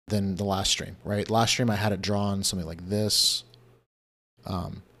than the last stream, right? Last stream I had it drawn something like this.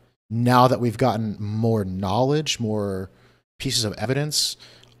 Now that we've gotten more knowledge, more pieces of evidence,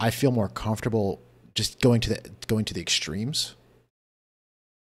 I feel more comfortable just going to the extremes.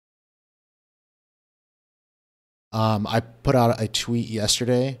 I put out a tweet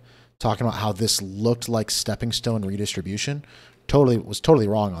yesterday talking about how this looked like stepping stone redistribution. Was totally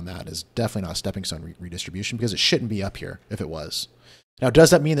wrong on that. It's definitely not stepping stone redistribution because it shouldn't be up here if it was. Now,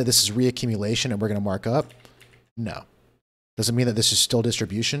 does that mean that this is reaccumulation and we're going to mark up? No. Does it mean that this is still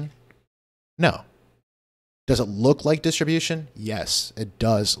distribution? No. Does it look like distribution? Yes, it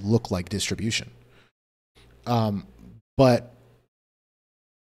does look like distribution. But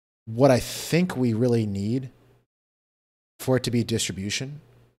what I think we really need for it to be distribution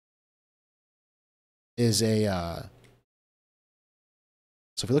is a...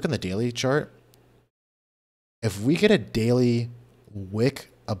 So if we look in the daily chart, if we get a daily wick,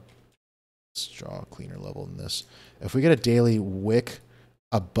 let's draw a cleaner level than this. If we get a daily wick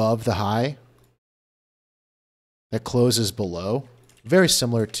above the high that closes below, very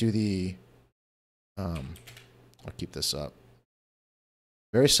similar to the, I'll keep this up.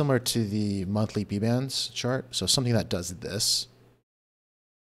 Very similar to the monthly B-bands chart. So something that does this.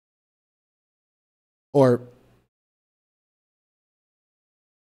 Or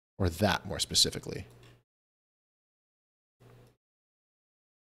that more specifically.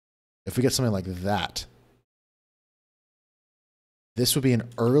 If we get something like that, this would be an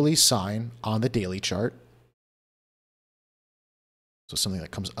early sign on the daily chart. So something that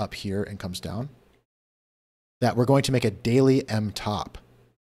comes up here and comes down. That we're going to make a daily M top.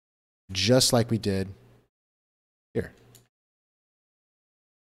 Just like we did here.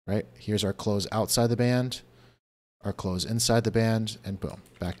 Right? Here's our close outside the band, our close inside the band, and boom,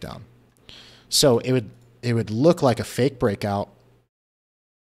 back down. So it would look like a fake breakout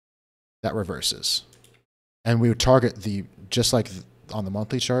that reverses. And we would target just like on the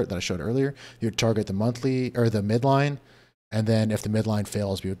monthly chart that I showed earlier, you would target the monthly or the midline, and then if the midline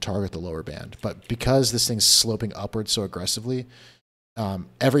fails, we would target the lower band. But because this thing's sloping upwards so aggressively,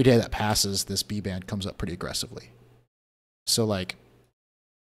 every day that passes, this B band comes up pretty aggressively. So like,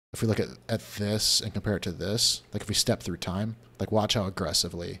 if we look at this and compare it to this, like if we step through time, like watch how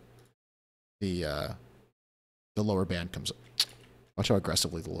aggressively the lower band comes up. Watch how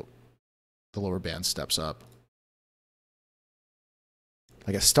aggressively the lower band steps up.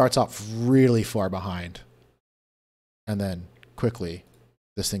 Like it starts off really far behind, and then quickly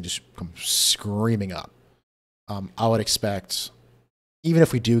this thing just comes screaming up. I would expect, even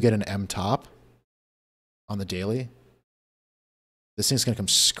if we do get an M top on the daily, this thing's going to come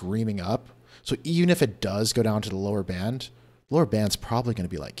screaming up. So even if it does go down to the lower band's probably going to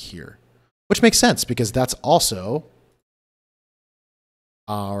be like here, which makes sense because that's also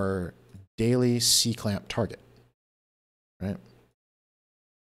our daily C-clamp target, right?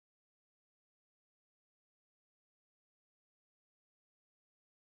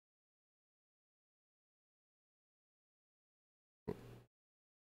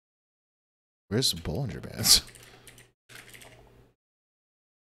 Where's the Bollinger Bands?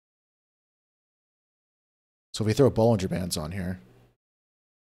 So if we throw Bollinger Bands on here.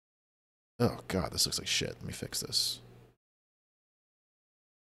 Oh God, this looks like shit. Let me fix this.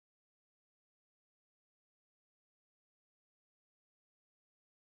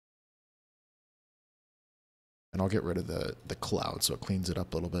 And I'll get rid of the cloud so it cleans it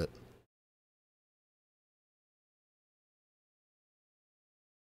up a little bit.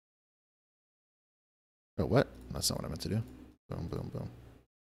 Oh, what? That's not what I meant to do. Boom, boom, boom.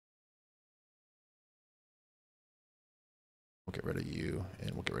 We'll get rid of you,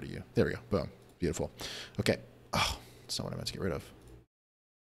 and we'll get rid of you. There we go. Boom. Beautiful. Okay. Oh, that's not what I meant to get rid of.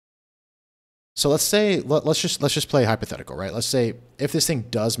 So let's say, let's just play hypothetical, right? Let's say if this thing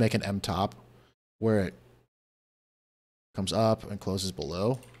does make an M top where it comes up and closes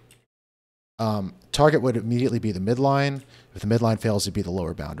below, target would immediately be the midline. If the midline fails, it'd be the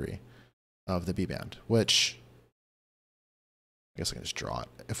lower boundary of the B band, which I guess I can just draw it.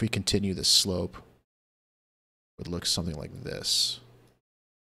 If we continue this slope, it would look something like this.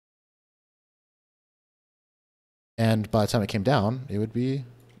 And by the time it came down, it would be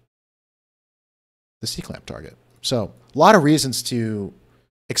the C-clamp target. So a lot of reasons to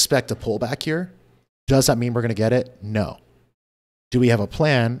expect a pullback here. Does that mean we're going to get it? No. Do we have a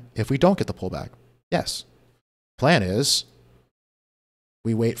plan if we don't get the pullback? Yes. Plan is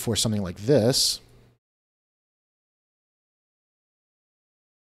we wait for something like this.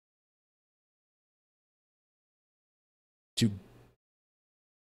 To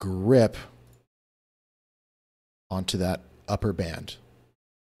grip onto that upper band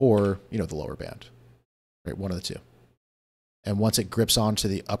or, the lower band, right? One of the two. And once it grips onto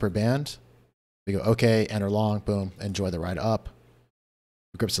the upper band, we go, okay, enter long, boom, enjoy the ride up.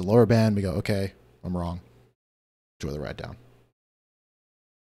 It grips the lower band, we go, okay, I'm wrong, enjoy the ride down.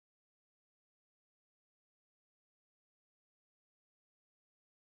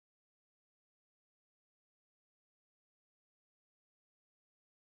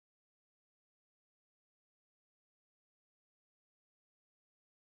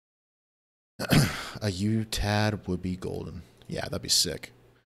 A UTAD would be golden. Yeah, that'd be sick.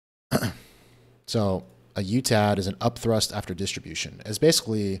 So a UTAD is an upthrust after distribution. It's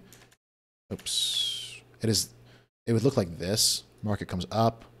basically, it would look like this. Market comes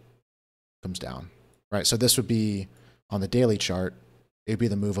up, comes down, right? So this would be on the daily chart. It'd be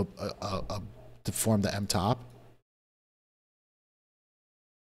the move up to form the M top.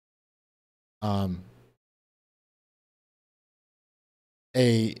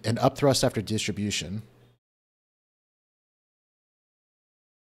 An upthrust after distribution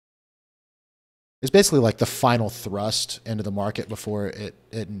is basically like the final thrust into the market before it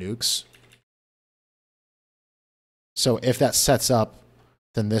nukes. So if that sets up,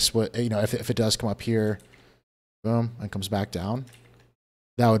 then this would, if it does come up here, boom, and comes back down,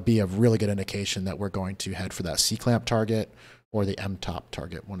 that would be a really good indication that we're going to head for that C-clamp target or the M-top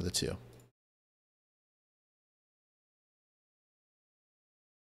target, one of the two.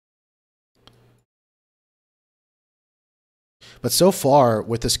 But so far,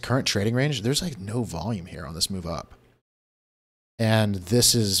 with this current trading range, there's like no volume here on this move up. And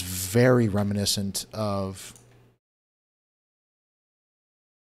this is very reminiscent of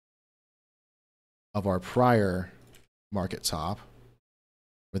our prior market top,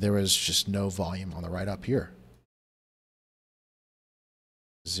 where there was just no volume on the ride up here.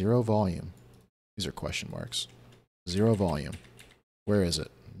 Zero volume. These are question marks. Zero volume. Where is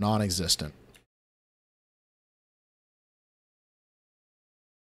it? Non-existent.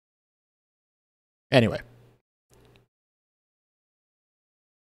 Anyway.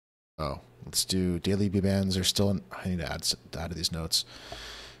 Oh, let's do daily B bands are still in. I need to add to these notes.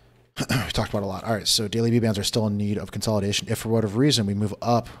 We talked about a lot. All right, so daily B bands are still in need of consolidation. If for whatever reason we move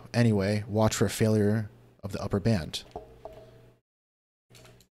up anyway, watch for a failure of the upper band.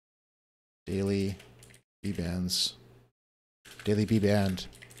 Daily B bands. Daily B band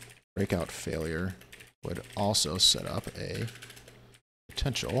breakout failure would also set up a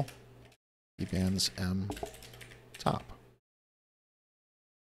potential B bands M top.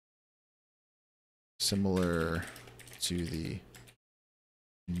 Similar to the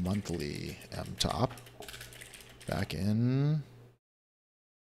monthly M top back in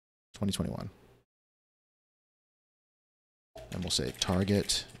 2021. And we'll say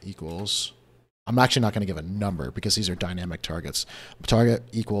target equals, I'm actually not going to give a number because these are dynamic targets. Target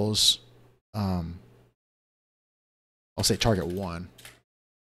equals, I'll say target 1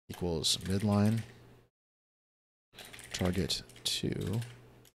 equals midline. Target 2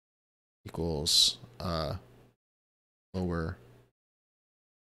 equals lower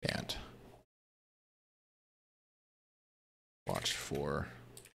band. Watch for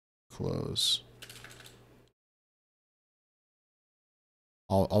close.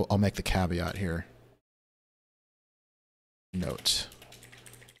 I'll make the caveat here. Note,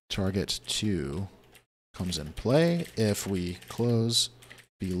 target 2 comes in play if we close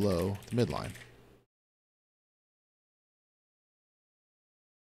below the midline.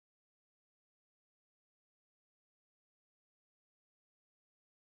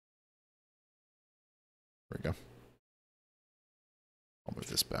 There we go. I'll move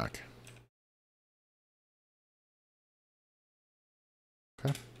this back.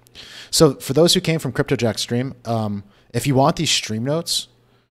 Okay. So for those who came from CryptoJack stream, if you want these stream notes,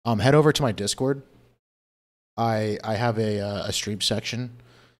 head over to my Discord. I have a stream section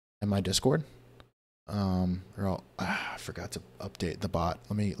in my Discord. I forgot to update the bot.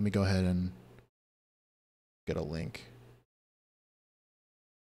 Let me go ahead and get a link.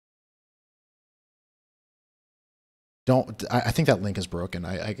 I think that link is broken.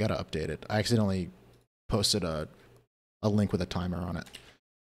 I gotta update it. I accidentally posted a link with a timer on it.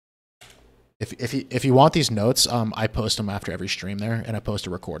 If you want these notes, I post them after every stream there, and I post a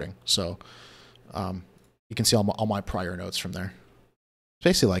recording. So you can see all my prior notes from there. It's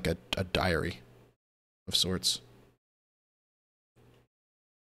basically like a diary of sorts.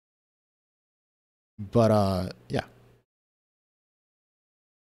 But yeah.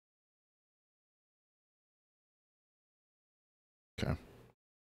 Okay.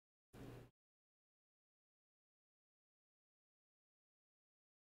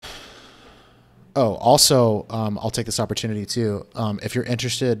 Oh, also, I'll take this opportunity too. If you're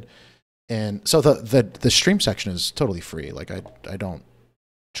interested in, so the stream section is totally free. Like I don't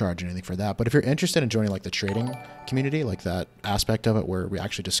charge anything for that. But if you're interested in joining like the trading community, like that aspect of it where we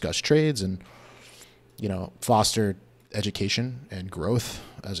actually discuss trades and, you know, foster education and growth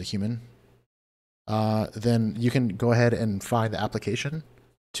as a human, then you can go ahead and find the application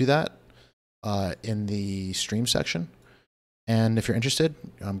to that in the stream section. And if you're interested,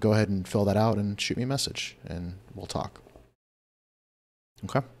 go ahead and fill that out and shoot me a message and we'll talk.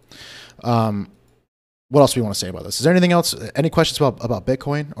 Okay. What else do we want to say about this? Is there anything else? Any questions about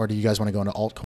Bitcoin, or do you guys want to go into altcoin?